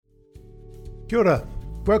Kia ora.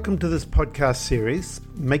 Welcome to this podcast series,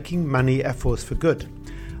 Making Money a Force for Good.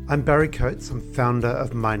 I'm Barry Coates, I'm founder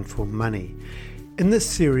of Mindful Money. In this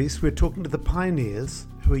series, we're talking to the pioneers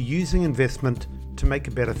who are using investment to make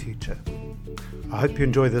a better future. I hope you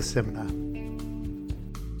enjoy this seminar.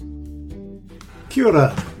 Kia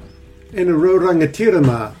ora. E na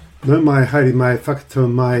raurangatirama, no mai haere mai whakatau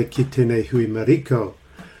mai ki tēnei hui mariko.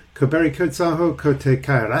 Ko Barry Coates aho ko te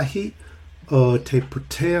kairahi o te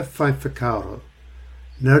putea whai whakaaro.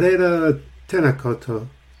 Nā reira, tēnā koutou,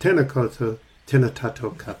 tēnā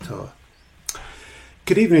tātou katoa.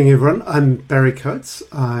 Good evening, everyone. I'm Barry Coates.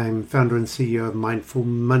 I'm founder and CEO of Mindful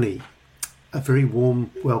Money. A very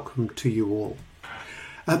warm welcome to you all.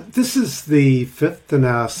 This is the fifth in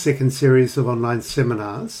our second series of online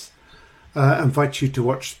seminars. I invite you to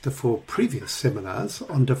watch the 4 previous seminars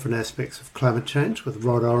on different aspects of climate change with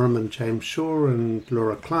Rod Oram and James Shaw and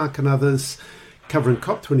Laura Clark and others, covering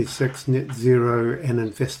COP26, net zero and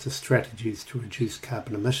investor strategies to reduce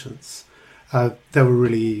carbon emissions. They were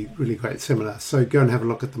really great seminars, so go and have a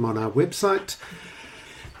look at them on our website.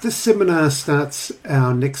 This seminar starts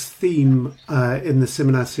our next theme in the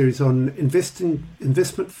seminar series on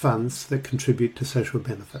investment funds that contribute to social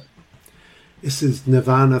benefit. This is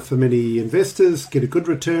nirvana for many investors: get a good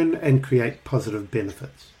return and create positive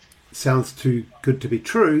benefits. Sounds too good to be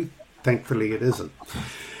true. Thankfully it isn't.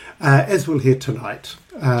 As we'll hear tonight.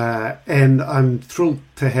 And I'm thrilled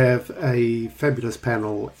to have a fabulous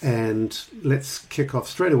panel, and let's kick off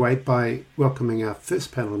straight away by welcoming our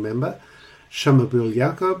first panel member, Shamubeel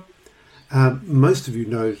Yacob. Most of you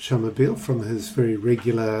know Shamubeel from his very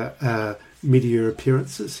regular media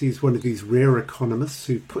appearances. He's one of these rare economists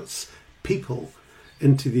who puts people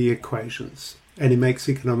into the equations, and he makes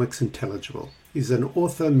economics intelligible. He's an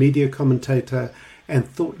author, media commentator, and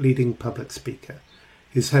thought-leading public speaker.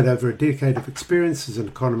 He's had over a decade of experience as an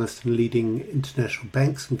economist in leading international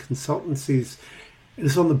banks and consultancies, and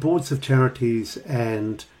is on the boards of charities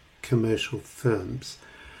and commercial firms.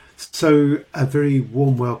 So a very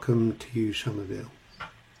warm welcome to you, Shamubeel.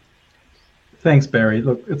 Thanks, Barry.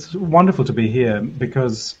 Look, it's wonderful to be here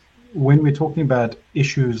because when we're talking about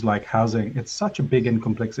issues like housing, it's such a big and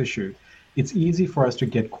complex issue. It's easy for us to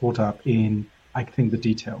get caught up in, I think, the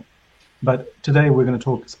detail. But today we're going to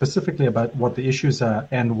talk specifically about what the issues are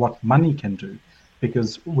and what money can do,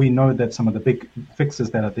 because we know that some of the big fixes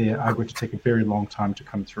that are there are going to take a very long time to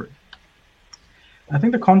come through. I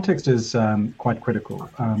think the context is quite critical.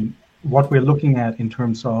 What we're looking at in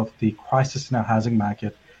terms of the crisis in our housing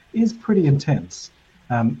market is pretty intense.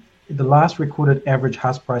 The last recorded average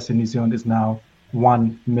house price in New Zealand is now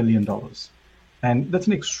 $1 million. And that's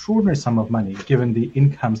an extraordinary sum of money given the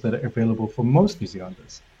incomes that are available for most New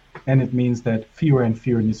Zealanders. And it means that fewer and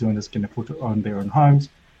fewer New Zealanders can afford to own their own homes.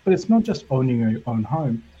 But it's not just owning your own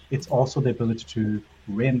home, it's also the ability to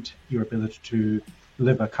rent, your ability to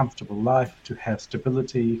live a comfortable life, to have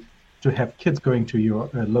stability, to have kids going to your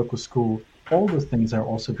local school. All those things are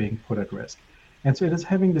also being put at risk. And so it is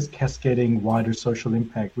having this cascading wider social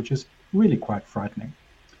impact, which is really quite frightening.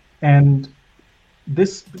 And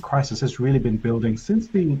this crisis has really been building since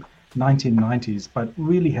the 1990s, but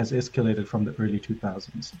really has escalated from the early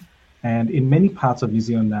 2000s. And in many parts of New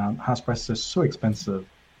Zealand now, house prices are so expensive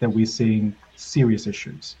that we're seeing serious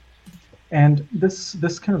issues. And this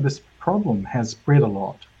problem has spread a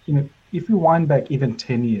lot. You know, if you wind back even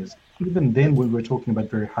 10 years, even then we were talking about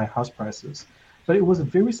very high house prices. But it was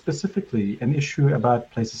very specifically an issue about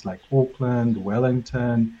places like Auckland,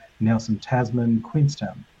 Wellington, Nelson Tasman,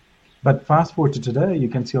 Queenstown. But fast forward to today, you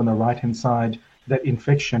can see on the right-hand side that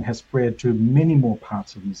infection has spread to many more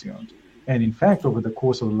parts of New Zealand. And in fact, over the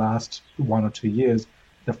course of the last 1 or 2 years,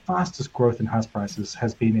 the fastest growth in house prices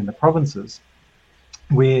has been in the provinces,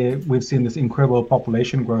 where we've seen this incredible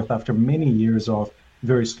population growth after many years of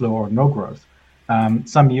very slow or no growth.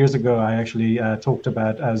 Some years ago, I actually talked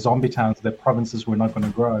about zombie towns that provinces were not going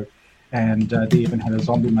to grow, and they even had a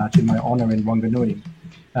zombie march in my honor in Wanganui.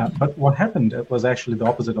 But what happened was actually the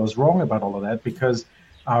opposite. I was wrong about all of that because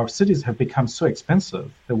our cities have become so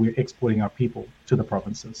expensive that we're exporting our people to the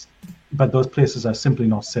provinces. But those places are simply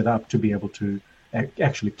not set up to be able to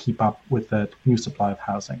actually keep up with that new supply of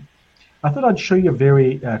housing. I thought I'd show you a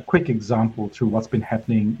very quick example through what's been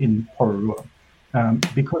happening in Pororua.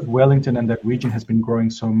 Because Wellington and that region has been growing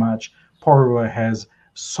so much, Pororua has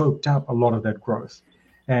soaked up a lot of that growth.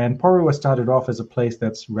 And Pororua started off as a place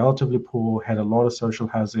that's relatively poor, had a lot of social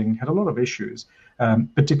housing, had a lot of issues,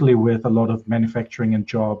 particularly with a lot of manufacturing and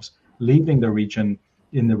jobs leaving the region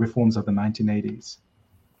in the reforms of the 1980s.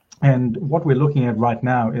 And what we're looking at right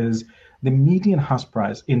now is the median house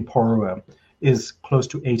price in Pororua is close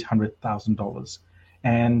to $800,000.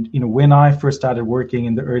 And when I first started working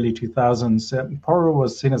in the early 2000s, Pororoa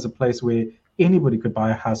was seen as a place where anybody could buy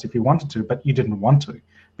a house if you wanted to, but you didn't want to,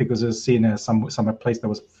 because it was seen as a place that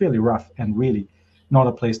was fairly rough and really not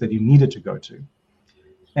a place that you needed to go to.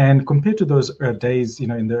 And compared to those days,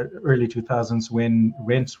 in the early 2000s when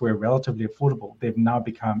rents were relatively affordable, they've now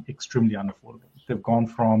become extremely unaffordable. They've gone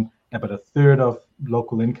from about a third of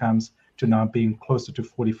local incomes to now being closer to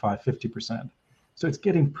 45, 50%. So it's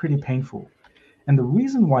getting pretty painful. And the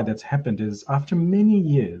reason why that's happened is after many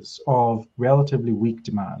years of relatively weak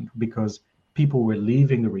demand, because people were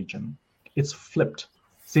leaving the region, it's flipped.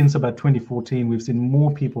 Since about 2014, we've seen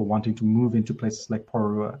more people wanting to move into places like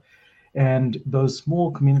Pororoa. And those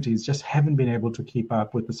small communities just haven't been able to keep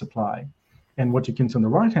up with the supply. And what you can see on the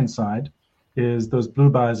right-hand side is those blue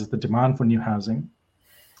bars is the demand for new housing.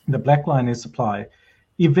 The black line is supply.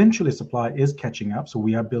 Eventually, supply is catching up, so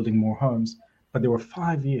we are building more homes, but there were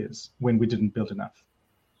 5 years when we didn't build enough.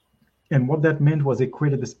 And what that meant was it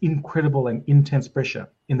created this incredible and intense pressure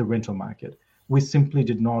in the rental market. We simply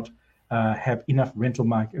did not have enough rental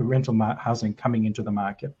housing coming into the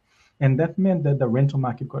market. And that meant that the rental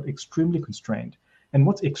market got extremely constrained. And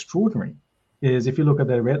what's extraordinary is if you look at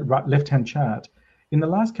the left-hand chart, in the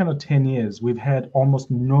last kind of 10 years, we've had almost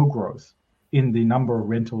no growth in the number of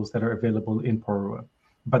rentals that are available in Pororoa.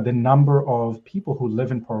 But the number of people who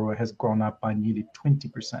live in Pororoa has gone up by nearly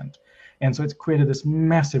 20%. And so it's created this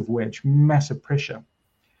massive wedge, massive pressure.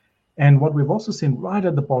 And what we've also seen right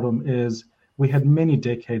at the bottom is we had many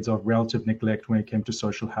decades of relative neglect when it came to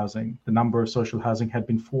social housing. The number of social housing had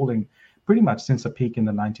been falling pretty much since a peak in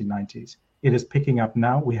the 1990s. It is picking up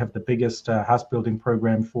now. We have the biggest house building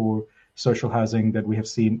program for social housing that we have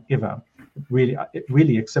seen ever,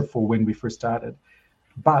 really, except for when we first started.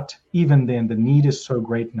 But even then, the need is so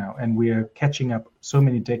great now, and we are catching up so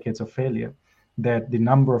many decades of failure that the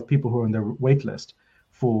number of people who are on the wait list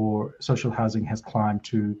for social housing has climbed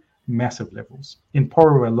to massive levels. In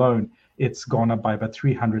Pororoa alone, it's gone up by about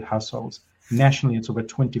 300 households. Nationally, it's over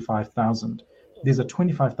 25,000. These are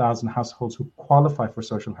 25,000 households who qualify for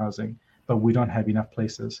social housing, but we don't have enough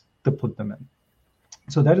places to put them in.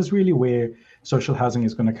 So that is really where social housing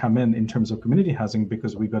is going to come in terms of community housing,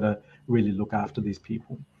 because we've got to really look after these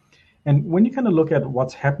people. And when you kind of look at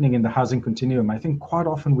what's happening in the housing continuum, I think quite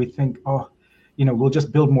often we think, we'll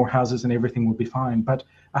just build more houses and everything will be fine. But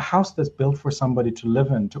a house that's built for somebody to live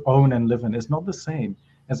in, to own and live in, is not the same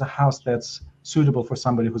as a house that's suitable for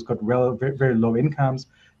somebody who's got very, very low incomes,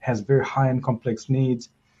 has very high and complex needs.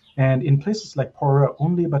 And in places like Pororoa,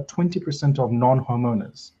 only about 20% of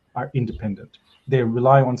non-homeowners are independent. They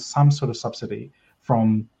rely on some sort of subsidy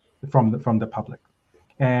from the public.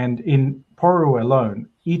 And in Pororoa alone,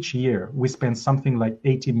 each year we spend something like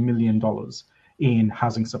 $80 million in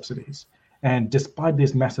housing subsidies. And despite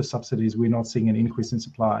these massive subsidies, we're not seeing an increase in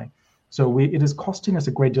supply. So it is costing us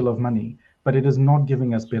a great deal of money, but it is not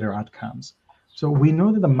giving us better outcomes. So we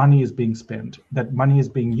know that the money is being spent, that money is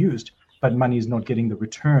being used, but money is not getting the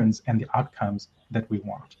returns and the outcomes that we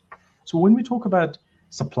want. So when we talk about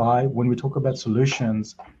supply, when we talk about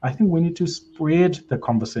solutions, I think we need to spread the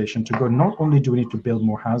conversation to go, not only do we need to build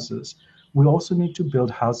more houses, we also need to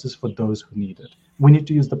build houses for those who need it. We need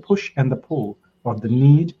to use the push and the pull of the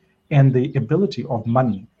need and the ability of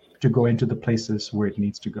money to go into the places where it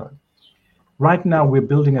needs to go. Right now, we're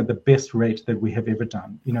building at the best rate that we have ever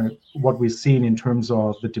done. What we've seen in terms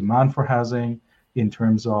of the demand for housing, in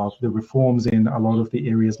terms of the reforms in a lot of the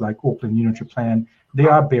areas like Auckland Unitary Plan, they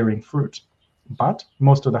are bearing fruit. But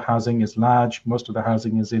most of the housing is large. Most of the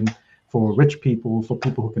housing is in for rich people, for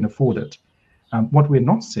people who can afford it. What we're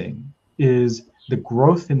not seeing is the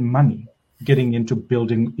growth in money getting into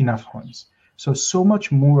building enough homes. So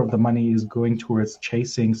much more of the money is going towards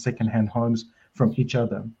chasing secondhand homes from each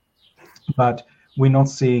other. But we're not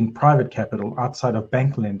seeing private capital outside of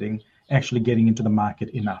bank lending actually getting into the market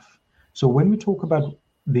enough. So when we talk about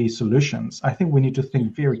the solutions, I think we need to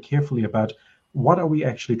think very carefully about what are we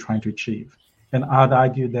actually trying to achieve. And I'd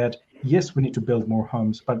argue that, yes, we need to build more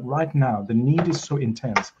homes, but right now the need is so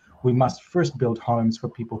intense, we must first build homes for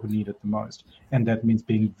people who need it the most. And that means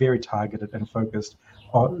being very targeted and focused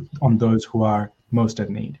on those who are most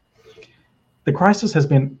at need. The crisis has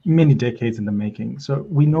been many decades in the making, so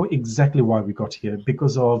we know exactly why we got here,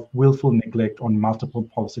 because of willful neglect on multiple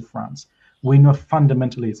policy fronts. We know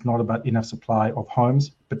fundamentally it's not about enough supply of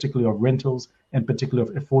homes, particularly of rentals, and particularly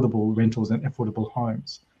of affordable rentals and affordable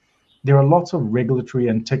homes. There are lots of regulatory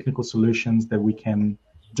and technical solutions that we can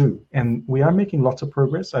do, and we are making lots of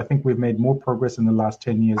progress. I think we've made more progress in the last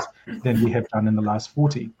 10 years than we have done in the last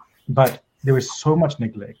 40, but there is so much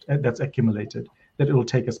neglect that's accumulated that it will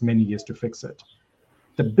take us many years to fix it.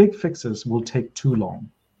 The big fixes will take too long.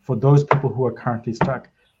 For those people who are currently stuck,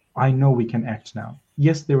 I know we can act now.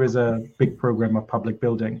 Yes, there is a big program of public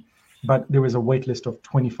building, but there is a wait list of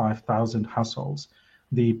 25,000 households.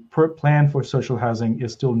 The plan for social housing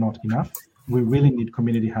is still not enough. We really need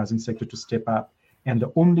community housing sector to step up. And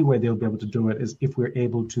the only way they'll be able to do it is if we're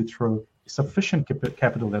able to throw sufficient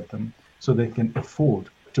capital at them so they can afford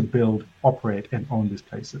to build, operate, and own these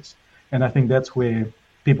places. And I think that's where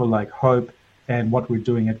people like Hope and what we're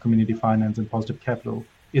doing at Community Finance and Positive Capital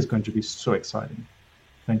is going to be so exciting.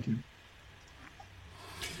 Thank you.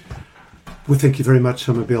 Well, thank you very much,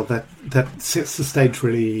 Sommerbill. That sets the stage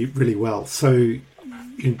really, really well. So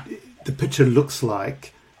the picture looks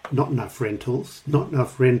like not enough rentals that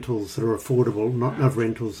are affordable, not enough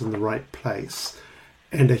rentals in the right place,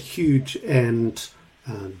 and a huge and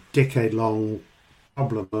decade-long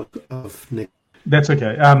problem of That's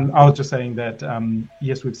okay. I was just saying that,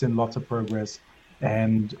 yes, we've seen lots of progress,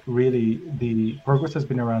 and really the progress has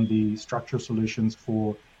been around the structural solutions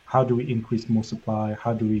for how do we increase more supply,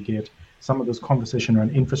 how do we get some of those conversation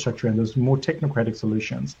around infrastructure and those more technocratic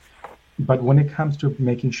solutions. But when it comes to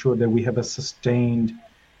making sure that we have a sustained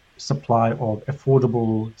supply of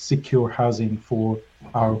affordable, secure housing for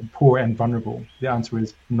our poor and vulnerable, the answer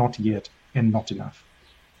is not yet and not enough.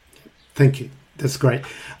 Thank you. That's great.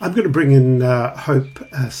 I'm going to bring in Hope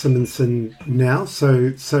Simonson now.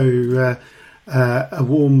 So a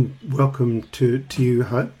warm welcome to you,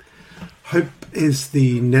 Hope. Hope is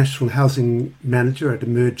the National Housing Manager at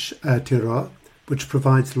Emerge Aotearoa, which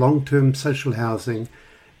provides long-term social housing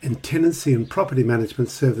and tenancy and property management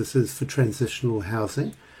services for transitional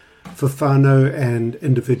housing for whānau and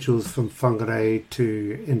individuals from Whangarei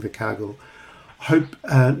to Invercargill. Hope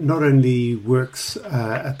not only works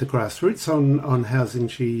at the grassroots on housing,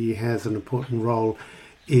 she has an important role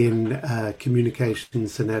in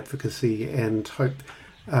communications and advocacy. And Hope,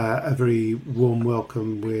 a very warm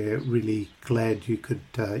welcome. We're really glad you could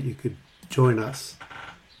join us.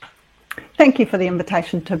 Thank you for the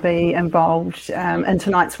invitation to be involved in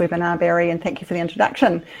tonight's webinar, Barry, and thank you for the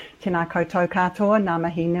introduction. Tēnā koutou katoa, ngā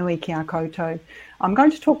mihi nui ki a koutou. I'm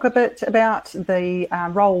going to talk a bit about the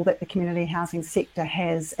role that the community housing sector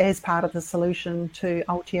has as part of the solution to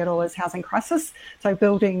Aotearoa's housing crisis, so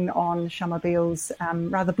building on Sommerbill's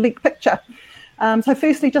rather bleak picture. So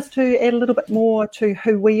firstly, just to add a little bit more to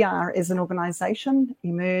who we are as an organisation,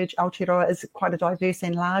 Emerge Aotearoa is quite a diverse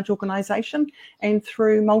and large organisation, and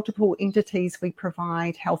through multiple entities we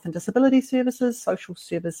provide health and disability services, social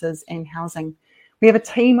services and housing. We have a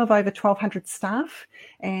team of over 1,200 staff,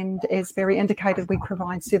 and as Barry indicated, we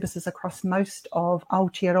provide services across most of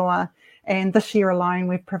Aotearoa, and this year alone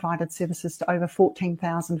we've provided services to over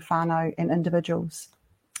 14,000 whānau and individuals.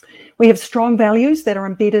 We have strong values that are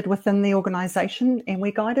embedded within the organisation, and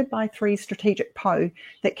we're guided by 3 strategic pou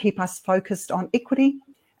that keep us focused on equity,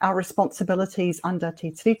 our responsibilities under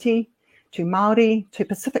Te Tiriti, to Māori, to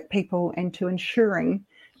Pacific people, and to ensuring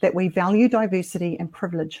that we value diversity and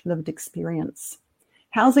privilege lived experience.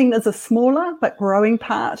 Housing is a smaller but growing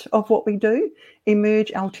part of what we do.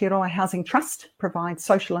 Emerge Aotearoa Housing Trust provides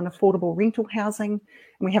social and affordable rental housing, and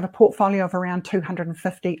we have a portfolio of around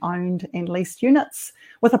 250 owned and leased units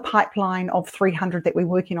with a pipeline of 300 that we're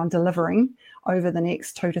working on delivering over the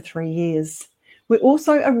next 2 to 3 years. We're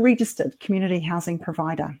also a registered community housing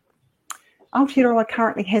provider. Aotearoa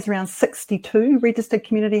currently has around 62 registered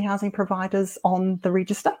community housing providers on the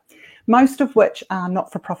register, most of which are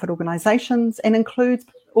not-for-profit organisations and includes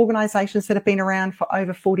organisations that have been around for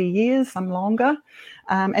over 40 years, some longer,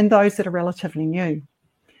 and those that are relatively new.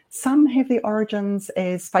 Some have their origins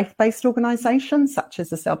as faith-based organisations such as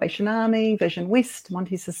the Salvation Army, Vision West,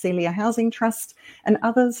 Monte Cecilia Housing Trust, and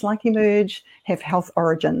others like Emerge have health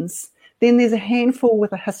origins. Then there's a handful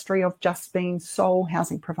with a history of just being sole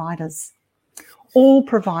housing providers. All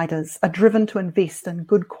providers are driven to invest in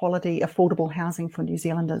good quality, affordable housing for New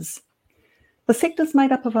Zealanders. The sector is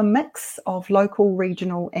made up of a mix of local,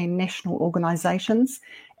 regional and national organisations,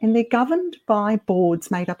 and they're governed by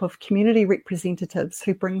boards made up of community representatives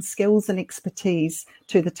who bring skills and expertise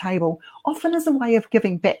to the table, often as a way of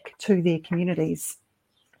giving back to their communities.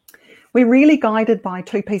 We're really guided by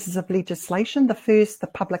 2 pieces of legislation. The first, the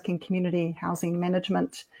Public and Community Housing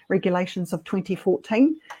Management Regulations of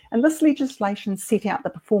 2014. And this legislation set out the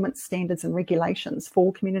performance standards and regulations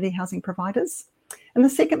for community housing providers. And the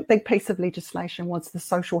second big piece of legislation was the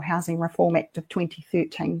Social Housing Reform Act of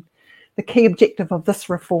 2013. The key objective of this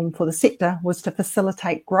reform for the sector was to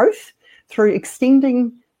facilitate growth through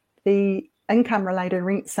extending the income-related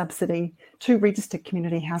rent subsidy to registered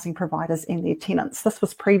community housing providers and their tenants. This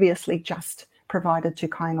was previously just provided to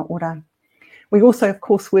Kāinga Ora. We also, of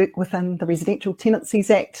course, work within the Residential Tenancies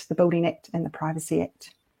Act, the Building Act and the Privacy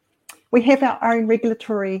Act. We have our own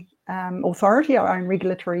regulatory authority, our own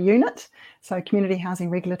regulatory unit. So Community Housing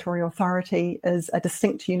Regulatory Authority is a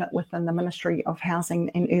distinct unit within the Ministry of Housing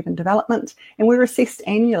and Urban Development, and we're assessed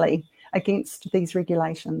annually against these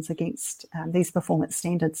regulations, against these performance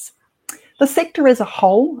standards. The sector as a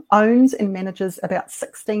whole owns and manages about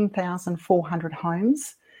 16,400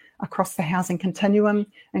 homes across the housing continuum,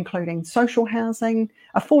 including social housing,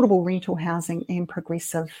 affordable rental housing and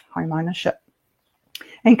progressive home ownership.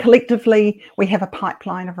 And collectively, we have a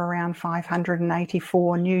pipeline of around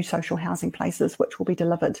 584 new social housing places which will be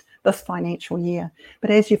delivered this financial year.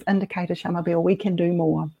 But as you've indicated, Shamabeel, we can do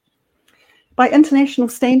more. By international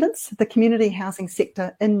standards, the community housing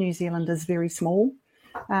sector in New Zealand is very small.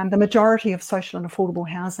 The majority of social and affordable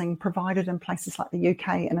housing provided in places like the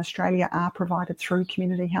UK and Australia are provided through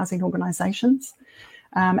community housing organisations.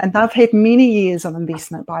 And they've had many years of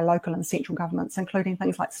investment by local and central governments, including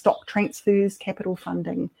things like stock transfers, capital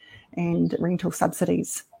funding and rental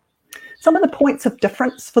subsidies. Some of the points of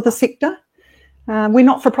difference for the sector, we're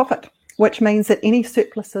not for profit, which means that any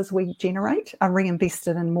surpluses we generate are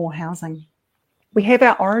reinvested in more housing. We have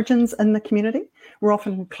our origins in the community. We're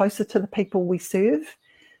often closer to the people we serve.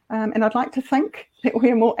 And I'd like to think that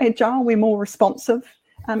we're more agile, we're more responsive,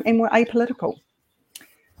 and we're apolitical.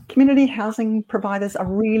 Community housing providers are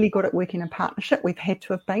really good at working in partnership. We've had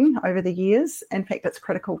to have been over the years. In fact, it's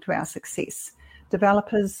critical to our success.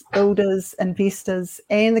 Developers, builders, investors,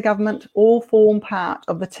 and the government all form part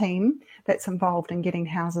of the team that's involved in getting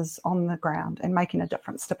houses on the ground and making a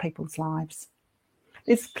difference to people's lives.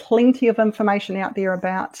 There's plenty of information out there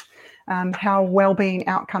about how wellbeing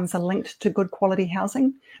outcomes are linked to good quality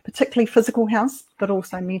housing, particularly physical health, but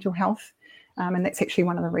also mental health. And that's actually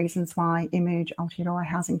one of the reasons why Emerge Aotearoa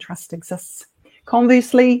Housing Trust exists.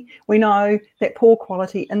 Conversely, we know that poor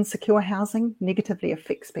quality, insecure housing negatively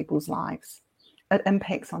affects people's lives. It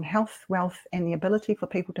impacts on health, wealth, and the ability for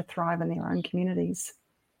people to thrive in their own communities.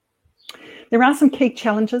 There are some key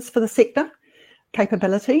challenges for the sector.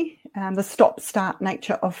 Capability, the stop-start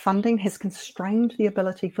nature of funding has constrained the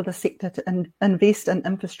ability for the sector to invest in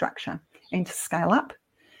infrastructure and to scale up.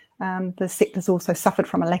 The sector's also suffered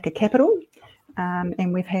from a lack of capital,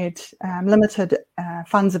 and we've had limited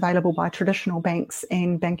funds available by traditional banks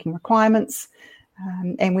and banking requirements,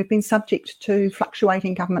 and we've been subject to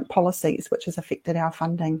fluctuating government policies, which has affected our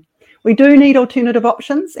funding. We do need alternative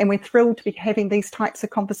options, and we're thrilled to be having these types of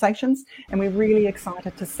conversations, and we're really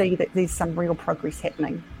excited to see that there's some real progress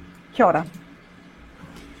happening. Kia ora.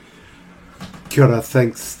 Kia ora,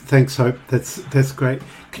 thanks Hope, that's great.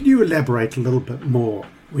 Can you elaborate a little bit more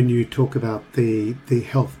when you talk about the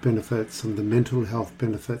health benefits and the mental health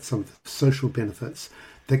benefits and the social benefits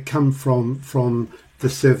that come from the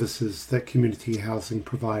services that community housing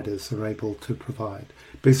providers are able to provide?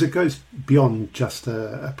 Because it goes beyond just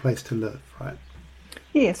a place to live, right?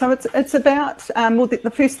 Yeah, so it's about, well,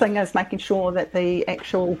 the first thing is making sure that the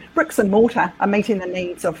actual bricks and mortar are meeting the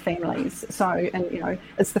needs of families. So, and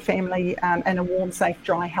is the family in a warm, safe,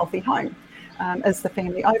 dry, healthy home? Is the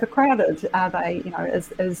family overcrowded? Are they,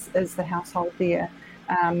 is the household there?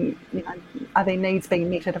 Are their needs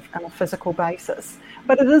being met on a physical basis?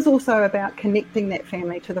 But it is also about connecting that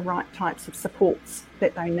family to the right types of supports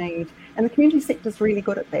that they need. And the community sector is really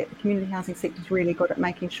good at that. The community housing sector is really good at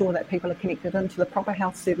making sure that people are connected into the proper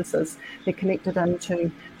health services. They're connected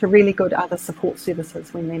into really good other support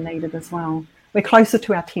services when they're needed as well. We're closer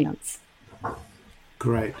to our tenants.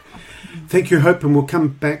 Great. Thank you, Hope, and we'll come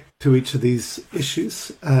back to each of these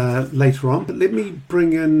issues later on. But let me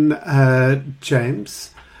bring in James.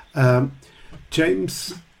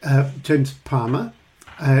 James Palmer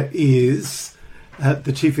is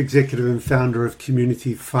the Chief Executive and Founder of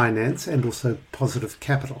Community Finance and also Positive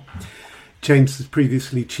Capital. James was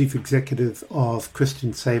previously Chief Executive of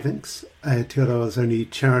Christian Savings, Aotearoa's only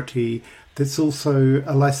charity that's also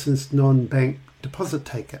a licensed non-bank deposit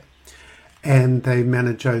taker. And they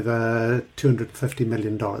manage over $250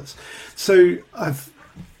 million. So I've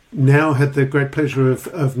now had the great pleasure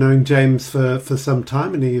of knowing James for some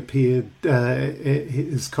time, and he appeared,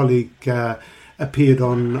 his colleague appeared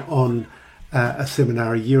on a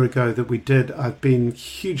seminar a year ago that we did. I've been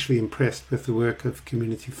hugely impressed with the work of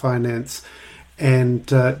Community Finance, and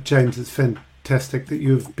James, it's fantastic that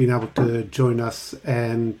you've been able to join us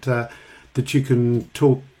and that you can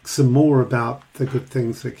talk some more about the good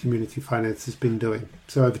things that Community Finance has been doing.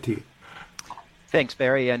 So over to you. Thanks,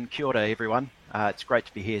 Barry, and kia ora, everyone. It's great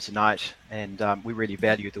to be here tonight, and we really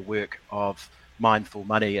value the work of Mindful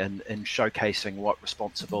Money in showcasing what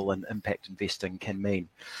responsible and impact investing can mean.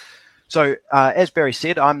 So as Barry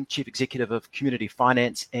said, I'm Chief Executive of Community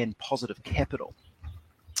Finance and Positive Capital.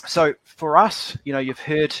 So for us, you've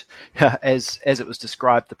heard, as it was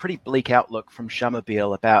described, the pretty bleak outlook from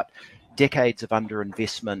Shamobeel about decades of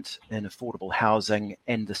underinvestment in affordable housing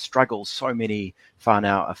and the struggles so many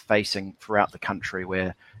whānau are facing throughout the country,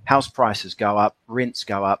 where house prices go up, rents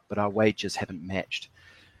go up, but our wages haven't matched.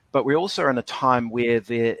 But we're also in a time where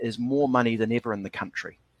there is more money than ever in the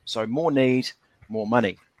country. So more need, more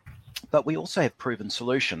money. But we also have proven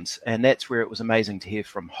solutions, and that's where it was amazing to hear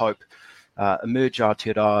from Hope. Emerge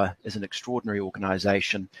Aotearoa is an extraordinary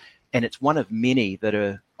organisation, and it's one of many that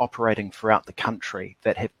are operating throughout the country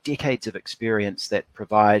that have decades of experience that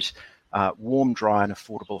provide warm, dry and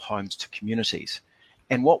affordable homes to communities.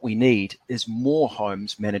 And what we need is more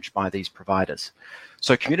homes managed by these providers.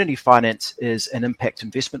 So Community Finance is an impact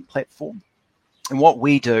investment platform. And what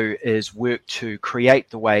we do is work to create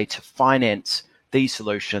the way to finance these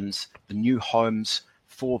solutions, the new homes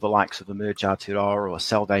for the likes of Emerge Aotearoa or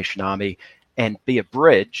Salvation Army, and be a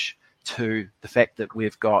bridge to the fact that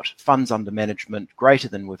we've got funds under management greater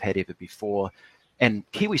than we've had ever before, and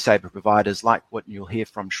KiwiSaver providers like what you'll hear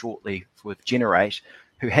from shortly with Generate,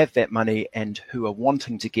 who have that money and who are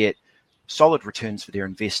wanting to get solid returns for their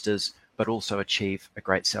investors, but also achieve a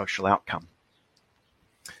great social outcome.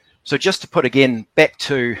 So just to put again back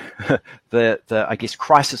to the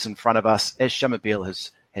crisis in front of us, as Shamobeel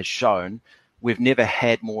has shown, we've never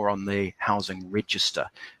had more on the housing register.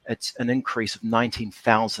 It's an increase of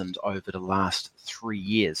 19,000 over the last 3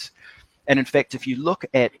 years. And in fact, if you look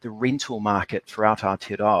at the rental market throughout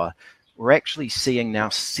Aotearoa, we're actually seeing now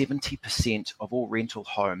 70% of all rental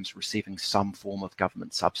homes receiving some form of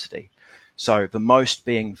government subsidy. So the most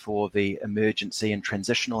being for the emergency and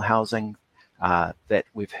transitional housing that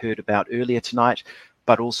we've heard about earlier tonight,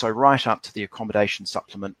 but also right up to the accommodation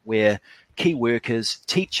supplement, where key workers,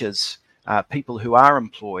 teachers, people who are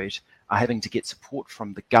employed are having to get support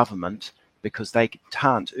from the government because they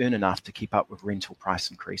can't earn enough to keep up with rental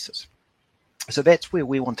price increases. So that's where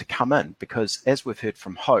we want to come in, because as we've heard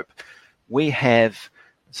from Hope, we have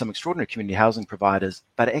some extraordinary community housing providers,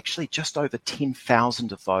 but actually just over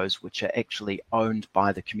 10,000 of those which are actually owned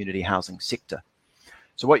by the community housing sector.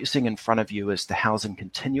 So what you're seeing in front of you is the housing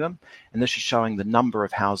continuum, and this is showing the number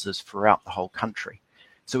of houses throughout the whole country.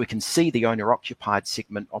 So we can see the owner-occupied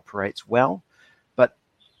segment operates well, but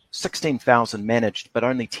 16,000 managed, but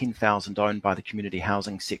only 10,000 owned by the community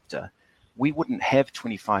housing sector. We wouldn't have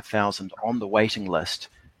 25,000 on the waiting list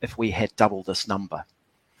if we had double this number.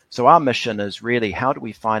 So our mission is really, how do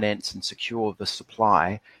we finance and secure the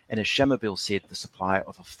supply, and as Shamobeel said, the supply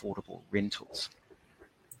of affordable rentals?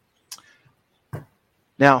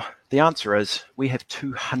 Now, the answer is we have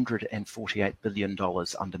 $248 billion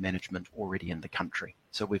under management already in the country.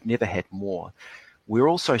 So we've never had more. We're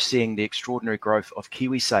also seeing the extraordinary growth of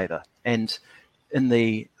KiwiSaver. And in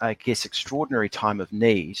the, extraordinary time of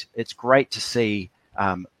need, it's great to see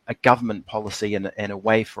a government policy and a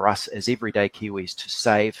way for us as everyday Kiwis to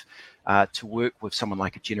save, to work with someone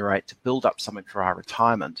like a Generate to build up something for our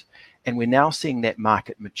retirement. And we're now seeing that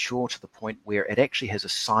market mature to the point where it actually has a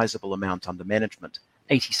sizable amount under management.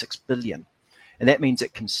 86 billion. And that means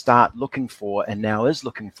it can start looking for, and now is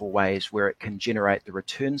looking for, ways where it can generate the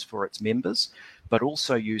returns for its members, but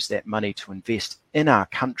also use that money to invest in our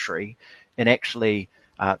country and actually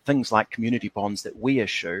things like community bonds that we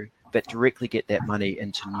issue that directly get that money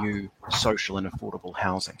into new social and affordable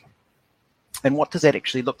housing. And what does that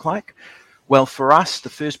actually look like? Well, for us, the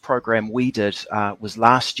first program we did was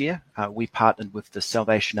last year. We partnered with the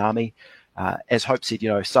Salvation Army. As Hope said,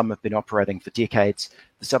 some have been operating for decades.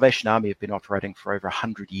 The Salvation Army have been operating for over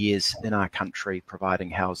 100 years in our country, providing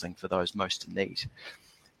housing for those most in need.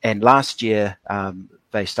 And last year,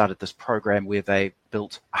 they started this program where they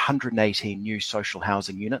built 118 new social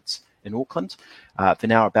housing units in Auckland. They're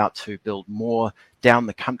now about to build more down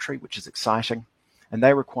the country, which is exciting. And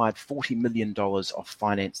they required $40 million of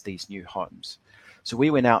finance these new homes. So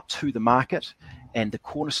we went out to the market, and the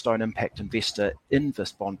cornerstone impact investor in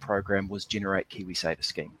this bond program was Generate KiwiSaver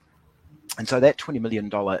scheme. And so that $20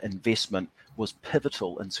 million investment was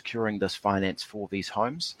pivotal in securing this finance for these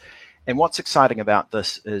homes. And what's exciting about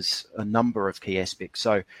this is a number of key aspects.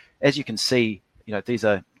 So as you can see, these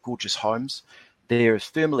are gorgeous homes. They're as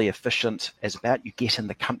thermally efficient as about you get in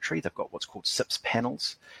the country. They've got what's called SIPS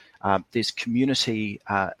panels. There's community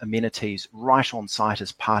amenities right on site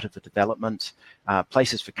as part of the development,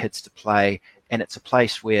 places for kids to play, and it's a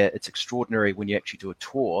place where it's extraordinary when you actually do a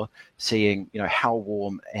tour, seeing how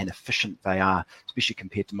warm and efficient they are, especially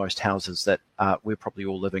compared to most houses that we're probably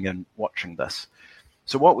all living in watching this.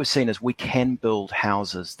 So what we've seen is we can build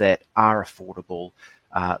houses that are affordable,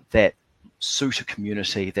 that suit a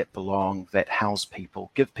community, that belong, that house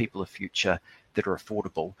people, give people a future, that are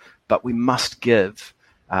affordable. But we must give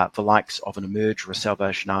the likes of an Emerge or a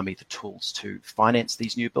Salvation Army the tools to finance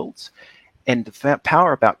these new builds. And the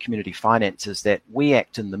power about community finance is that we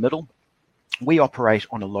act in the middle. We operate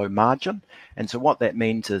on a low margin. And so what that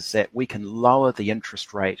means is that we can lower the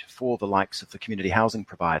interest rate for the likes of the community housing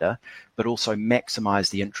provider, but also maximize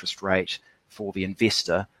the interest rate for the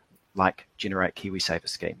investor, like Generate KiwiSaver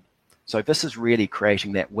scheme. So this is really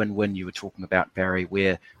creating that win-win you were talking about, Barry,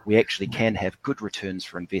 where we actually can have good returns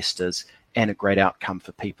for investors and a great outcome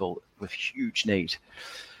for people with huge need.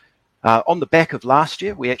 On the back of last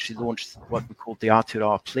year, we actually launched what we called the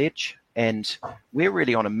Aotearoa Pledge, and we're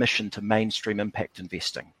really on a mission to mainstream impact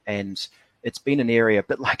investing. And it's been an area a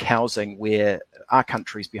bit like housing where our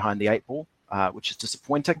country's behind the eight ball, which is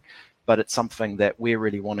disappointing, but it's something that we're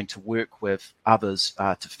really wanting to work with others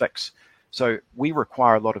to fix. So we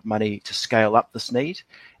require a lot of money to scale up this need.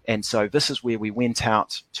 And so this is where we went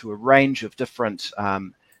out to a range of different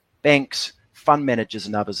banks, fund managers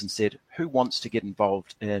and others and said, who wants to get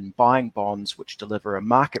involved in buying bonds which deliver a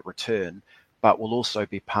market return, but will also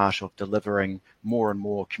be part of delivering more and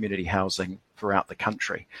more community housing throughout the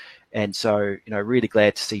country? And so, really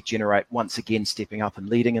glad to see Generate once again stepping up and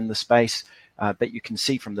leading in the space. But you can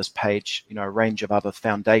see from this page, a range of other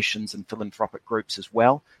foundations and philanthropic groups as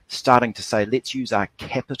well, starting to say, let's use our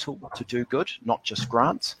capital to do good, not just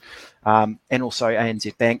grants, and also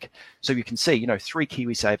ANZ Bank. So you can see, 3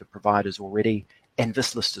 KiwiSaver providers already, and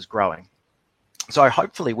this list is growing. So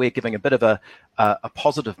hopefully we're giving a bit of a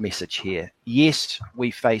positive message here. Yes,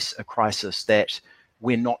 we face a crisis that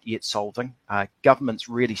we're not yet solving. Government's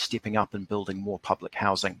really stepping up and building more public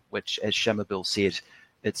housing, which, as Shamabil said,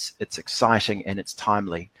 it's exciting and it's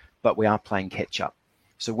timely, but we are playing catch up.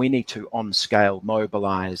 So we need to, on scale,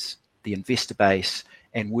 mobilize the investor base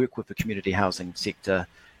and work with the community housing sector.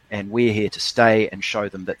 And we're here to stay and show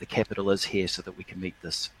them that the capital is here so that we can meet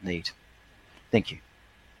this need. Thank you.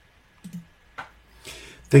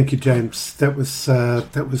 Thank you, James. That was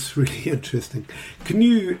really interesting. Can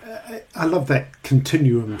you? I love that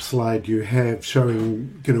continuum slide you have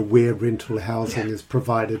showing, where rental housing is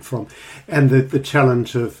provided from, and the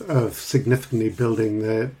challenge of significantly building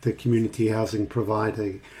the community housing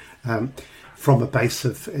provider from a base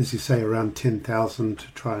of, as you say, around 10,000 to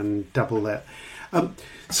try and double that.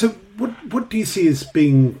 So what do you see as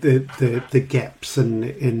being the gaps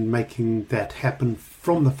in making that happen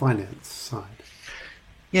from the finance side?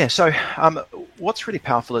 Yeah, so what's really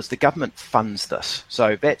powerful is the government funds this.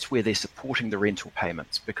 So that's where they're supporting the rental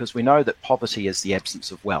payments, because we know that poverty is the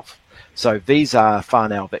absence of wealth. So these are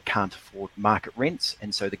whānau that can't afford market rents,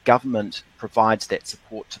 and so the government provides that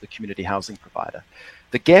support to the community housing provider.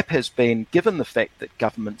 The gap has been, given the fact that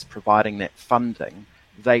government's providing that funding,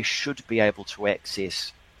 they should be able to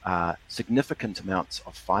access significant amounts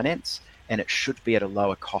of finance, and it should be at a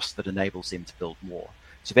lower cost that enables them to build more.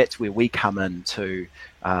 So that's where we come in to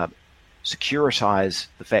securitize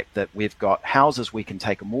the fact that we've got houses we can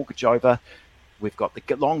take a mortgage over, we've got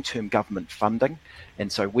the long-term government funding,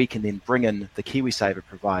 and so we can then bring in the KiwiSaver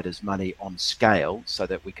providers' money on scale so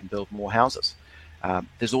that we can build more houses.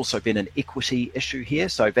 There's also been an equity issue here,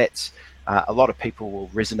 so that's a lot of people will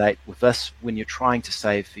resonate with this. When you're trying to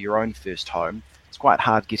save for your own first home, it's quite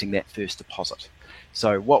hard getting that first deposit.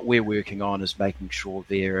 So what we're working on is making sure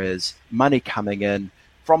there is money coming in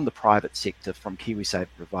from the private sector, from KiwiSaver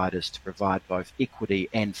providers, to provide both equity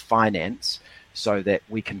and finance so that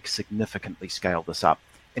we can significantly scale this up.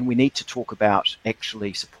 And we need to talk about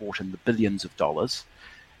actually supporting the billions of dollars.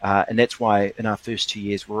 And that's why in our first 2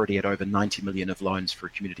 years, we're already at over 90 million of loans for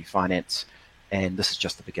community finance. And this is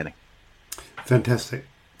just the beginning. Fantastic.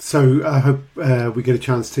 So I hope we get a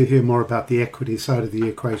chance to hear more about the equity side of the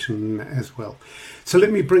equation as well. So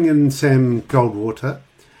let me bring in Sam Goldwater.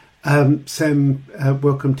 Sam,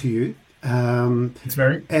 welcome to you. Thanks,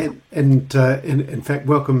 Barry. And in fact,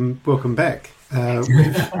 welcome back.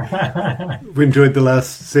 We enjoyed the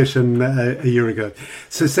last session a year ago.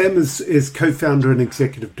 So Sam is co-founder and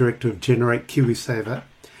executive director of Generate KiwiSaver.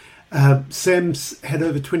 Sam's had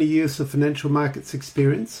over 20 years of financial markets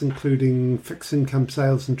experience, including fixed income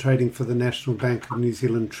sales and trading for the National Bank of New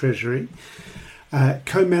Zealand Treasury.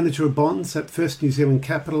 Co-manager of bonds at First New Zealand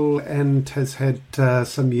Capital, and has had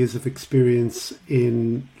some years of experience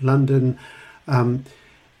in London.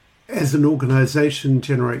 As an organisation,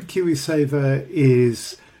 Generate KiwiSaver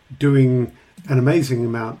is doing an amazing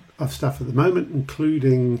amount of stuff at the moment,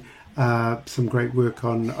 including some great work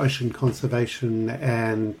on ocean conservation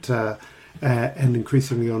and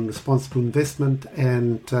increasingly on responsible investment.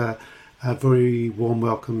 And a very warm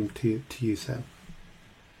welcome to you, Sam.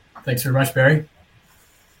 Thanks very much, Barry.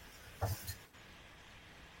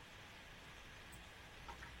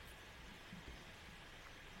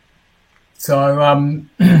 So,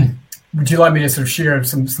 would you like me to sort of share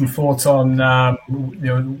some thoughts on how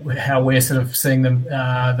we're sort of seeing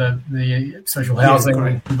the social housing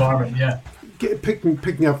environment? Yeah.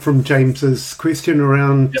 Picking up from James's question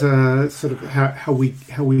around sort of how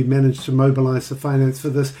we manage to mobilise the finance for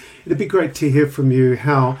this, it'd be great to hear from you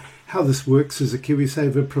how this works as a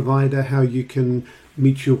KiwiSaver provider, how you can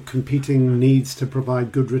meet your competing needs to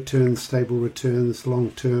provide good returns, stable returns,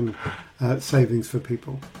 long-term savings for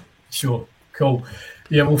people. Sure, cool.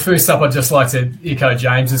 Yeah, well, first up, I'd just like to echo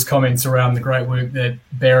James's comments around the great work that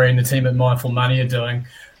Barry and the team at Mindful Money are doing.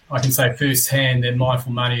 I can say firsthand that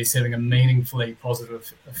Mindful Money is having a meaningfully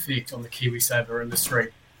positive effect on the KiwiSaver industry.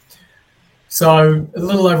 So a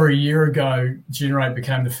little over a year ago, Generate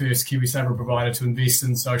became the first KiwiSaver provider to invest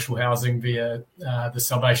in social housing via the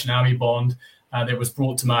Salvation Army bond that was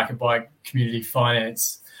brought to market by Community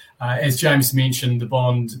Finance. As James mentioned, the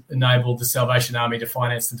bond enabled the Salvation Army to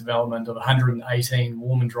finance the development of 118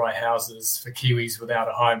 warm and dry houses for Kiwis without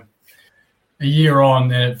a home. A year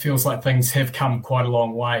on, and it feels like things have come quite a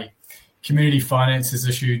long way. Community Finance has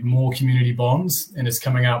issued more community bonds and is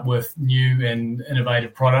coming up with new and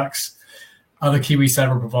innovative products. Other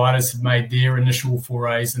KiwiSaver providers have made their initial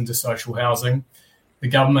forays into social housing. The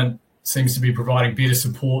government seems to be providing better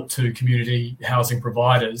support to community housing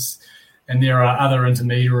providers, and there are other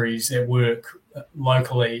intermediaries at work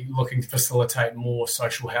locally looking to facilitate more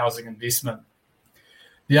social housing investment.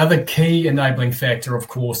 The other key enabling factor, of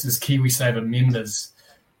course, is KiwiSaver members.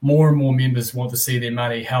 More and more members want to see their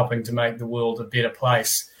money helping to make the world a better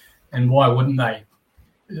place. And why wouldn't they?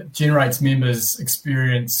 Generate's members'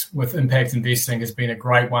 experience with impact investing has been a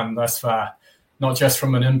great one thus far, not just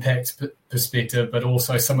from an impact perspective, but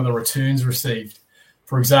also some of the returns received.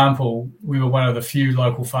 For example, we were one of the few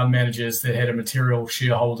local fund managers that had a material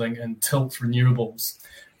shareholding in Tilt Renewables,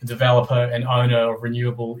 a developer and owner of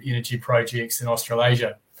renewable energy projects in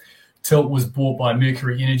Australasia. Tilt was bought by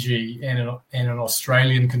Mercury Energy and an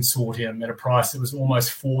Australian consortium at a price that was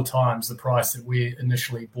almost 4 times the price that we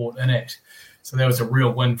initially bought in at. So that was a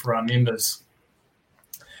real win for our members.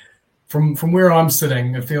 From where I'm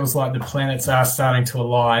sitting, it feels like the planets are starting to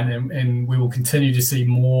align, and we will continue to see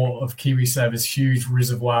more of KiwiSaver's huge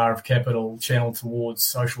reservoir of capital channeled towards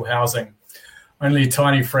social housing. Only a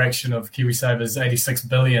tiny fraction of KiwiSaver's $86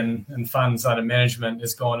 billion in funds under management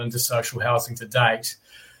has gone into social housing to date,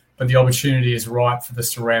 but the opportunity is ripe for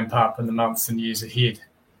this to ramp up in the months and years ahead.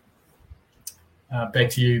 Back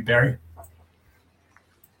to you, Barry.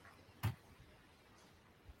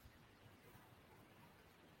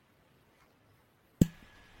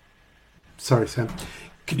 Sorry, Sam.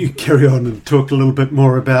 Can you carry on and talk a little bit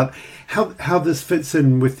more about how this fits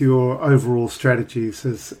in with your overall strategies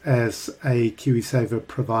as a KiwiSaver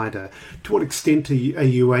provider? To what extent are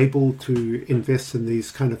you able to invest in these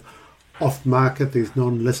kind of off-market, these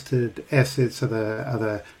non-listed assets? Are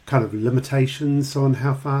there kind of limitations on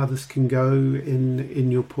how far this can go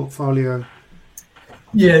in your portfolio?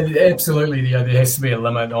 Yeah, absolutely. There has to be a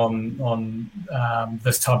limit on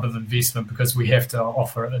this type of investment because we have to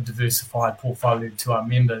offer a diversified portfolio to our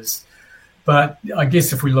members. But I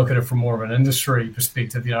guess if we look at it from more of an industry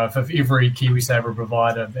perspective, if every KiwiSaver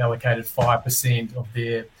provider allocated 5% of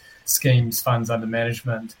their schemes funds under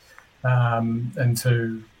management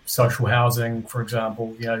into social housing, for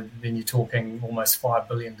example, then you're talking almost $5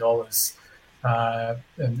 billion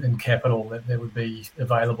in capital that would be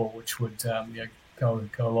available, which would go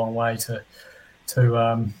a long way to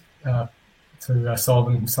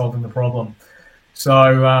solving the problem.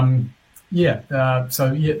 So there's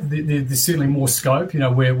certainly more scope.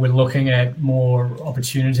 We're looking at more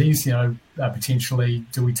opportunities. Potentially,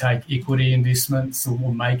 do we take equity investments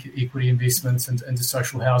or make equity investments into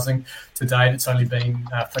social housing? To date, it's only been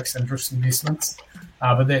fixed interest investments,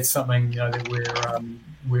 but that's something that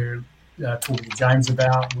we're talking to James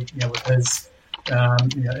about. With his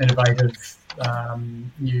innovative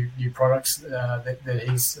new products that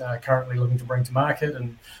he's currently looking to bring to market,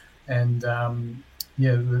 and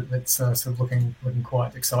that's sort of looking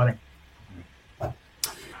quite exciting.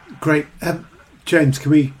 Great. James, can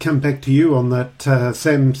we come back to you on that?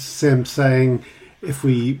 Sam saying if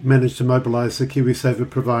we manage to mobilise the KiwiSaver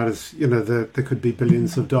providers, there could be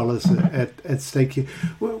billions of dollars at stake here.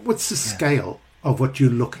 What's the scale of what you're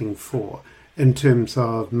looking for in terms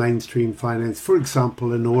of mainstream finance, for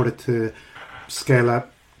example, in order to scale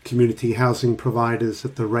up community housing providers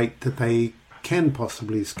at the rate that they can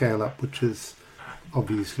possibly scale up, which is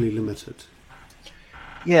obviously limited?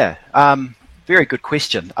 Yeah, very good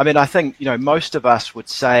question. I mean, I think, most of us would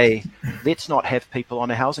say, let's not have people on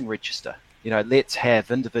a housing register. Let's have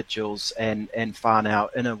individuals and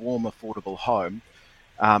whānau in a warm, affordable home.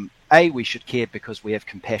 We should care because we have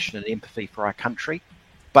compassion and empathy for our country.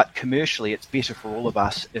 But commercially, it's better for all of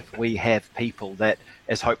us if we have people that,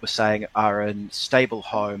 as Hope was saying, are in stable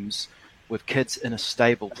homes with kids in a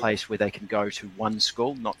stable place where they can go to one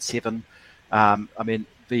school, not 7.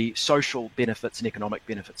 The social benefits and economic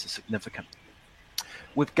benefits are significant.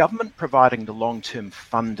 With government providing the long-term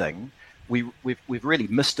funding, we've really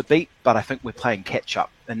missed a beat, but I think we're playing catch-up,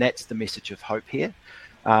 and that's the message of Hope here.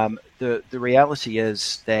 The reality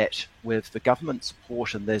is that with the government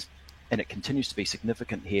support, and it continues to be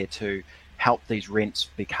significant here to help these rents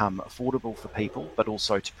become affordable for people, but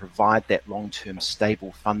also to provide that long-term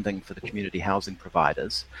stable funding for the community housing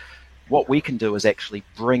providers, what we can do is actually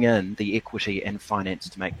bring in the equity and finance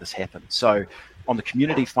to make this happen. So on the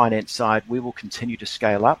community finance side, we will continue to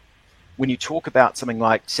scale up. When you talk about something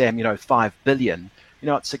like, Sam, 5 billion,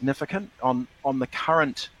 it's significant. On the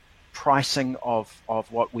current pricing of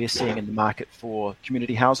what we're seeing in the market for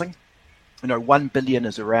community housing, 1 billion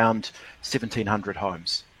is around 1,700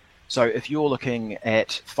 homes. So if you're looking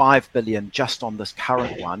at 5 billion just on this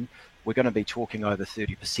current one, we're going to be talking over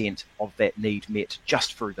 30% of that need met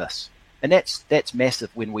just through this. And that's massive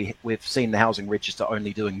when we've seen the housing register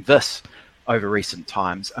only doing this over recent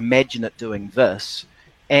times. Imagine it doing this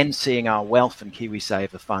and seeing our wealth and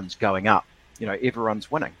KiwiSaver funds going up. Everyone's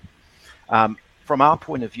winning. From our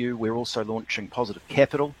point of view, we're also launching Positive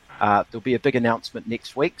Capital. There'll be a big announcement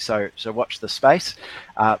next week, so watch the space.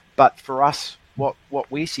 But for us,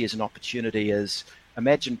 what we see as an opportunity is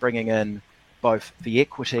imagine bringing in both the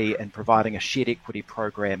equity and providing a shared equity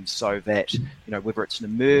program so that, whether it's an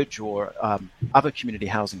Emerge or other community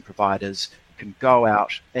housing providers can go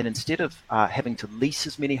out and instead of having to lease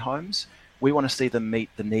as many homes, we want to see them meet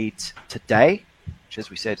the needs today, which,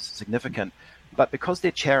 as we said, is significant. But because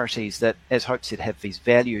they're charities that, as Hope said, have these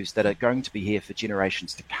values that are going to be here for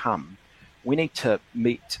generations to come, we need to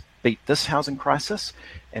beat this housing crisis,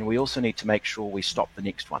 and we also need to make sure we stop the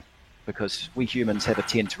next one, because we humans have a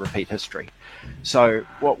tend to repeat history. So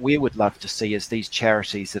what we would love to see is these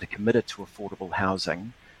charities that are committed to affordable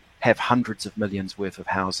housing have hundreds of millions worth of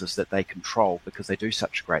houses that they control because they do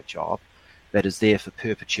such a great job that is there for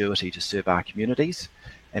perpetuity to serve our communities.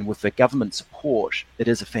 And with the government support, it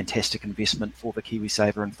is a fantastic investment for the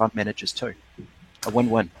KiwiSaver and fund managers too. A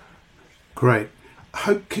win-win. Great.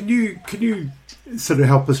 Hope, can you sort of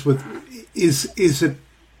help us with, is it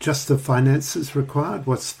just the finances required?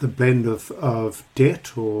 What's the blend of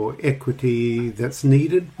debt or equity that's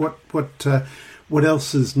needed? What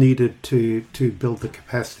else is needed to build the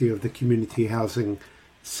capacity of the community housing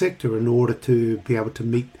sector in order to be able to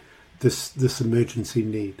meet this emergency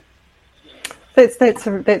need? That's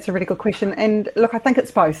a really good question, and look, I think it's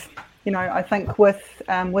both. I think with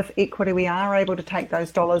equity, we are able to take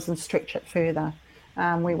those dollars and stretch it further.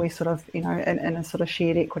 We sort of, in a sort of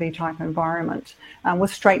shared equity type environment.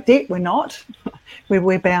 With straight debt, we're not.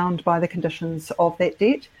 We're bound by the conditions of that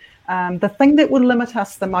debt. The thing that would limit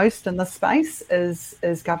us the most in this space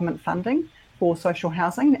is government funding for social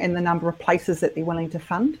housing and the number of places that they're willing to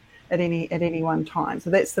fund at any one time. So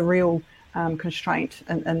that's the real constraint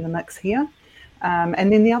in the mix here.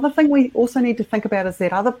 And then the other thing we also need to think about is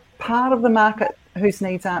that other part of the market whose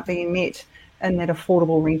needs aren't being met in that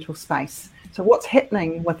affordable rental space. So what's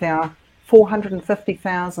happening with our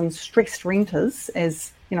 450,000 stressed renters,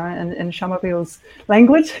 as in Shamabel's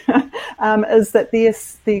language, is that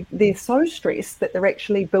they're so stressed that they're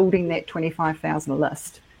actually building that 25,000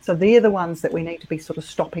 list. So they're the ones that we need to be sort of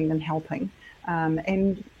stopping and helping.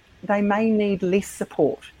 And they may need less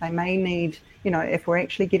support. They may need, if we're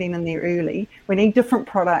actually getting in there early, we need different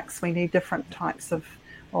products. We need different types of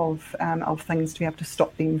things to be able to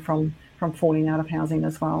stop them from falling out of housing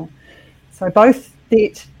as well. So both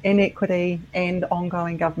debt and equity and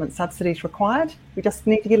ongoing government subsidies required. We just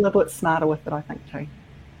need to get a little bit smarter with it, I think, too.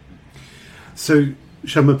 So,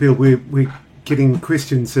 Shamabel, we're getting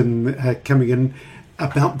questions coming in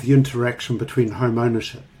about the interaction between home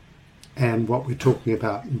ownership and what we're talking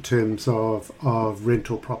about in terms of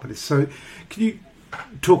rental properties. So can you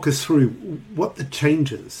talk us through what the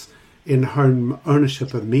changes in home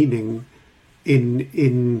ownership are meaning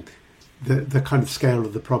in the kind of scale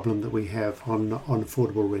of the problem that we have on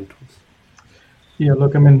affordable rentals? Yeah,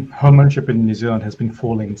 look, home ownership in New Zealand has been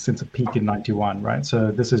falling since a peak in 91, right?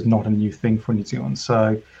 So this is not a new thing for New Zealand.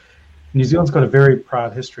 So New Zealand's got a very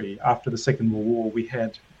proud history. After the Second World War, we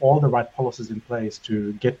had all the right policies in place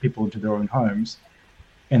to get people into their own homes.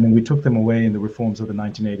 And then we took them away in the reforms of the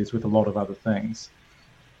 1980s with a lot of other things.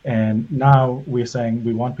 And now we're saying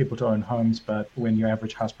we want people to own homes, but when your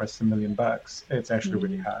average house price is $1 million, it's actually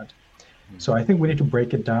really hard. So I think we need to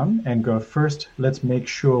break it down and go, first, let's make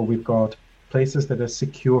sure we've got places that are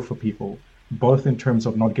secure for people, both in terms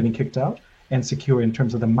of not getting kicked out and secure in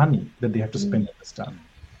terms of the money that they have to spend on this stuff.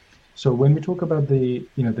 So when we talk about the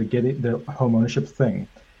home ownership thing,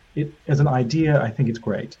 as an idea, I think it's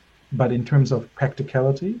great. But in terms of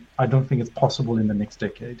practicality, I don't think it's possible in the next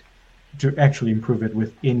decade to actually improve it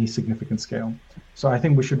with any significant scale. So I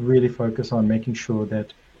think we should really focus on making sure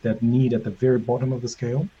that that need at the very bottom of the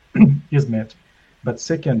scale is met. But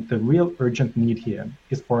second, the real urgent need here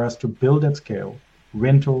is for us to build at scale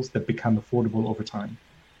rentals that become affordable over time.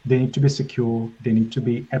 They need to be secure. They need to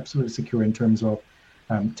be absolutely secure in terms of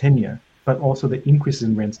tenure, but also the increases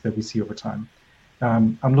in rents that we see over time.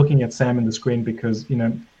 I'm looking at Sam in the screen because,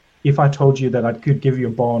 if I told you that I could give you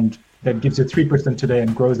a bond that gives you 3% today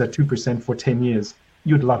and grows at 2% for 10 years,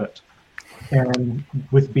 you'd love it. And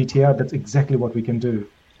with BTR, that's exactly what we can do.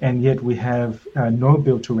 And yet we have no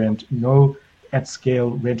build to rent, no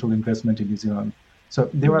at-scale rental investment in New Zealand. So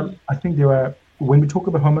when we talk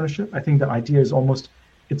about homeownership, I think the idea is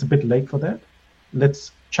it's a bit late for that.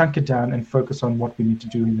 Let's chunk it down and focus on what we need to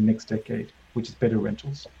do in the next decade, which is better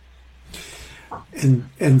rentals.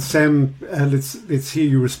 And Sam, let's hear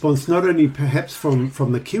your response, not only perhaps from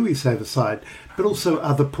the KiwiSaver side, but also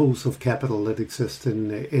other pools of capital that exist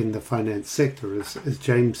in the finance sector. As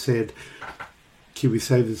James said,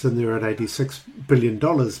 KiwiSaver's in there at $86 billion,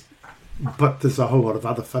 but there's a whole lot of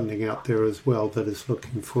other funding out there as well that is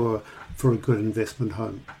looking for a good investment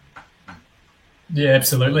home. Yeah,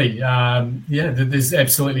 absolutely. There's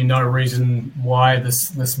absolutely no reason why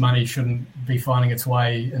this money shouldn't be finding its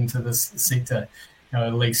way into this sector.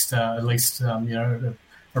 At least a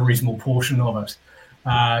reasonable portion of it.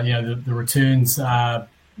 The returns are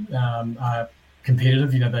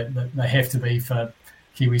competitive. They have to be for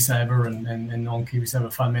KiwiSaver and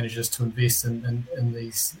non-KiwiSaver fund managers to invest in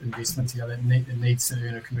these investments. It needs to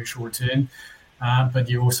earn a commercial return. But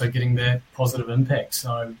you're also getting that positive impact.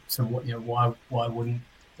 So why wouldn't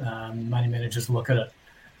money managers look at it?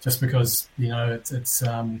 Just because it's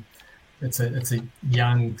a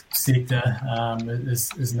young sector,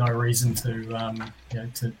 there's no reason to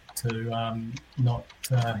not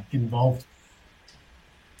get involved.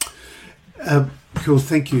 Cool,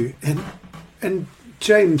 thank you. And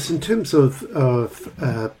James, in terms of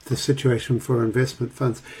the situation for investment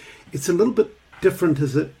funds, it's a little bit different,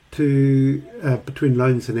 is it, between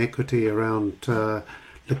loans and equity around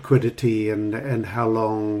liquidity and how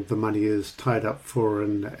long the money is tied up for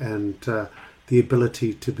and the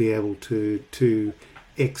ability to be able to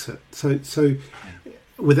exit. So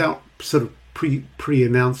without sort of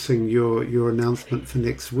pre-announcing your announcement for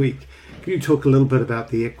next week, can you talk a little bit about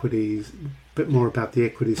the equities, bit more about the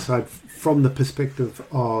equity side from the perspective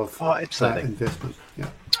of investment? Yeah,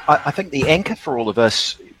 I think the anchor for all of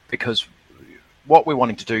us, because what we're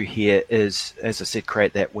wanting to do here is, as I said,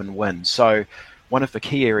 create that win-win. So one of the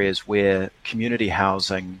key areas where community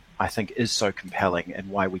housing, I think, is so compelling and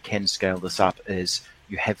why we can scale this up is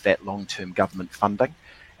you have that long-term government funding,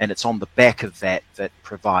 and it's on the back of that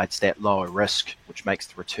provides that lower risk, which makes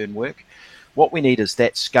the return work. What we need is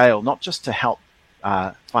that scale, not just to help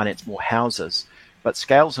finance more houses, but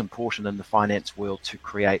scale's important in the finance world to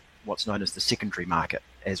create what's known as the secondary market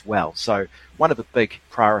as well. So one of the big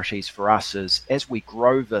priorities for us is, as we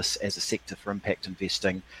grow this as a sector for impact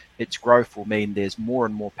investing, its growth will mean there's more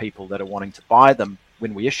and more people that are wanting to buy them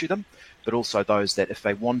when we issue them, but also those that, if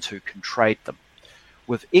they want to, can trade them.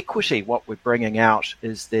 With equity, what we're bringing out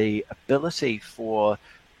is the ability for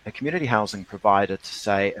a community housing provider to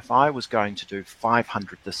say, if I was going to do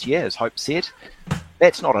 500 this year, as Hope said,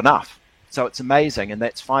 that's not enough. So it's amazing, and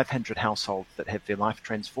that's 500 households that have their life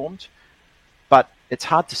transformed. But it's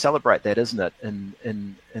hard to celebrate that, isn't it,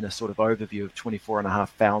 in a sort of overview of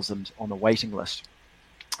 24,500 on the waiting list.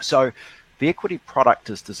 So the equity product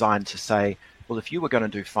is designed to say, well, if you were going to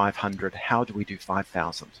do 500, how do we do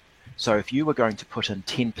 5,000? So if you were going to put in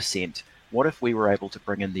 10%, what if we were able to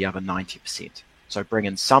bring in the other 90%? So bring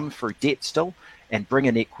in some through debt still and bring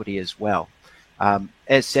in equity as well.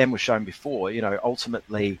 As Sam was shown before,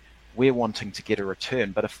 ultimately we're wanting to get a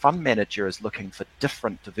return, but a fund manager is looking for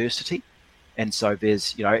different diversity. And so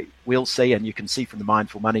there's, we'll see, and you can see from the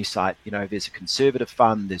Mindful Money site, there's a conservative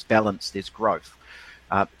fund, there's balance, there's growth.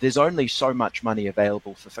 There's only so much money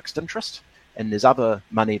available for fixed interest, and there's other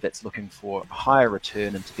money that's looking for a higher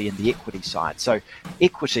return and to be in the equity side. So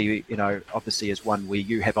equity, obviously is one where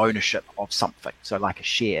you have ownership of something, so like a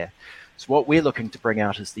share. So what we're looking to bring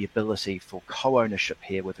out is the ability for co-ownership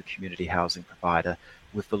here with a community housing provider,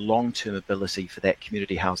 with the long-term ability for that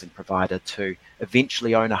community housing provider to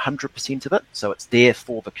eventually own 100% of it. So it's there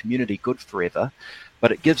for the community good forever,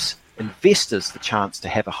 but it gives investors the chance to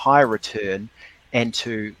have a higher return and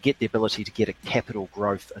to get the ability to get a capital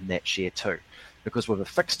growth in that share too. Because with a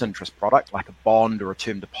fixed interest product like a bond or a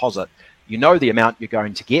term deposit, you know the amount you're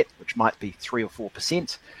going to get, which might be 3 or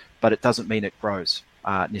 4%, but it doesn't mean it grows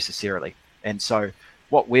necessarily. And so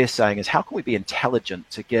what we're saying is, how can we be intelligent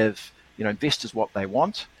to give investors what they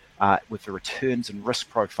want with the returns and risk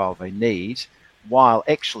profile they need, while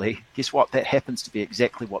actually, guess what, that happens to be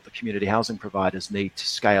exactly what the community housing providers need to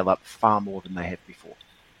scale up far more than they have before.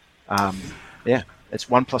 It's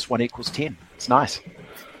 1 + 1 = 10. It's nice.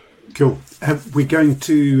 Cool. We're going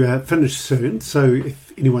to finish soon, so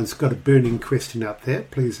if anyone's got a burning question out there,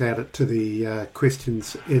 please add it to the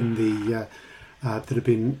questions in the that have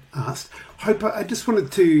been asked. Hope, I just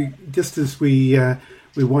wanted to, just as we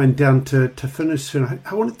wind down to finish soon,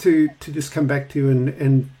 I wanted to just come back to you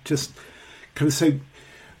and just kind of say,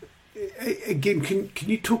 again, can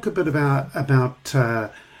you talk a bit about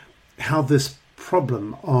how this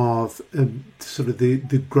problem of sort of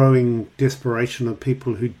the growing desperation of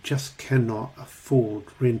people who just cannot afford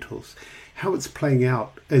rentals, how it's playing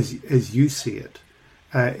out as you see it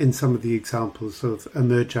in some of the examples of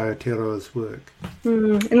Emerge Aotearoa's work?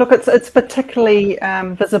 Look, it's particularly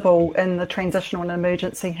visible in the transitional and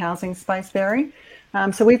emergency housing space, Barry.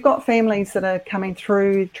 So we've got families that are coming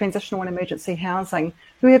through transitional and emergency housing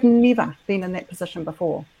who have never been in that position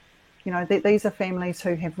before. These are families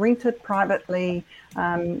who have rented privately,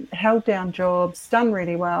 held down jobs, done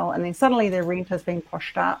really well, and then suddenly their rent has been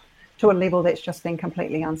pushed up to a level that's just been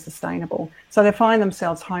completely unsustainable. So they find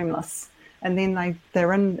themselves homeless, and then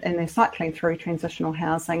they're cycling through transitional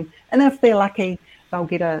housing, and if they're lucky, they'll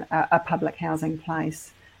get a public housing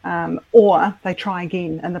place, or they try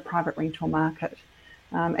again in the private rental market.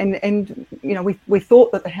 We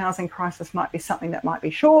thought that the housing crisis might be something that might be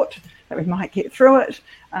short, that we might get through it.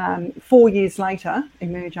 4 years later,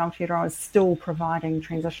 Emerge Aotearoa is still providing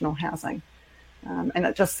transitional housing. And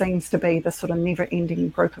it just seems to be this sort of never-ending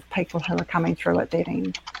group of people who are coming through at that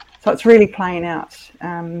end. So it's really playing out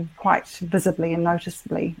quite visibly and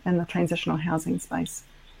noticeably in the transitional housing space.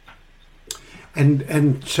 And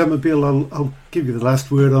Shamabeel, I'll give you the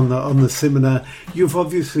last word on the seminar. You've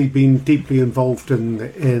obviously been deeply involved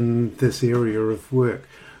in this area of work.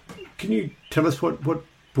 Can you tell us what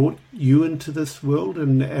brought you into this world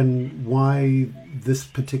and why this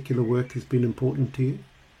particular work has been important to you?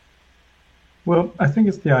 Well, I think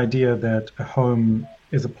it's the idea that a home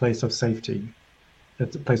is a place of safety.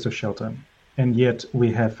 It's a place of shelter. And yet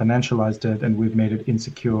we have financialized it, and we've made it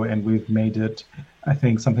insecure, and we've made it, I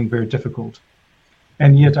think, something very difficult.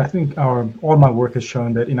 And yet I think all my work has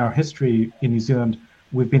shown that in our history in New Zealand,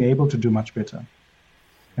 we've been able to do much better.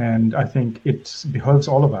 And I think it behoves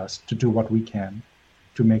all of us to do what we can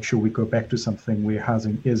to make sure we go back to something where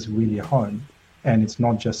housing is really a home, and it's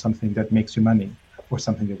not just something that makes you money or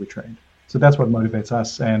something that we trade. So that's what motivates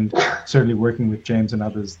us, and certainly working with James and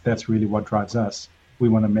others, that's really what drives us. We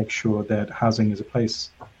want to make sure that housing is a place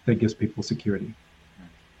that gives people security.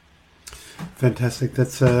 Fantastic.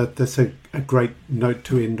 That's a great note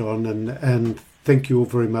to end on, and thank you all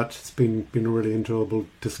very much. It's been a really enjoyable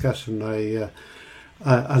discussion.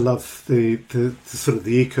 I love the sort of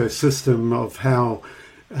the ecosystem of how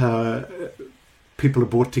people are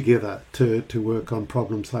brought together to work on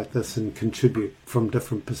problems like this and contribute from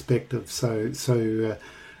different perspectives. So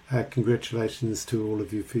congratulations to all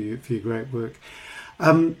of you for your great work.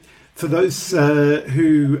 For those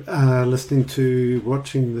who are listening to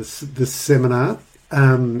watching this seminar,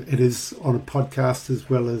 it is on a podcast as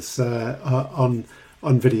well as on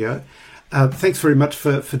video. Thanks very much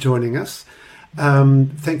for joining us.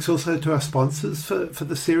 Thanks also to our sponsors for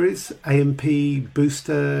the series: AMP,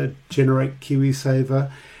 Booster, Generate, KiwiSaver,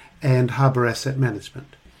 and Harbour Asset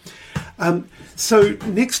Management. So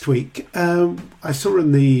next week, I saw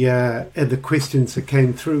in the questions that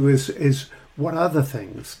came through is what other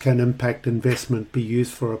things can impact investment be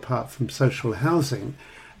used for apart from social housing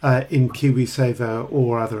in KiwiSaver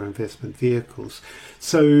or other investment vehicles.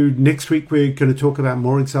 So next week we're going to talk about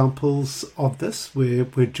more examples of this. We're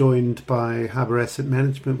joined by Harbour Asset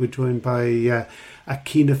Management, we're joined by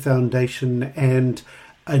Akina Foundation, and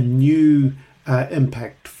a new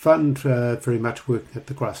impact fund very much working at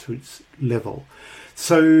the grassroots level.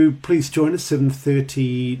 So please join us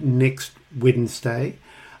 7:30 next Wednesday.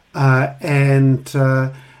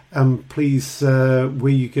 Please, where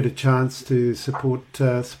you get a chance to support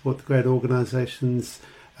the great organisations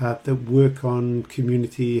that work on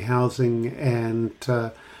community housing and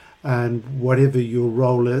whatever your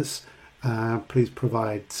role is, please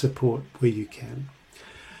provide support where you can.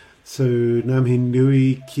 So, ngā mihi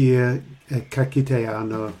nui kia ka kite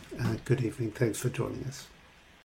anō. Good evening. Thanks for joining us.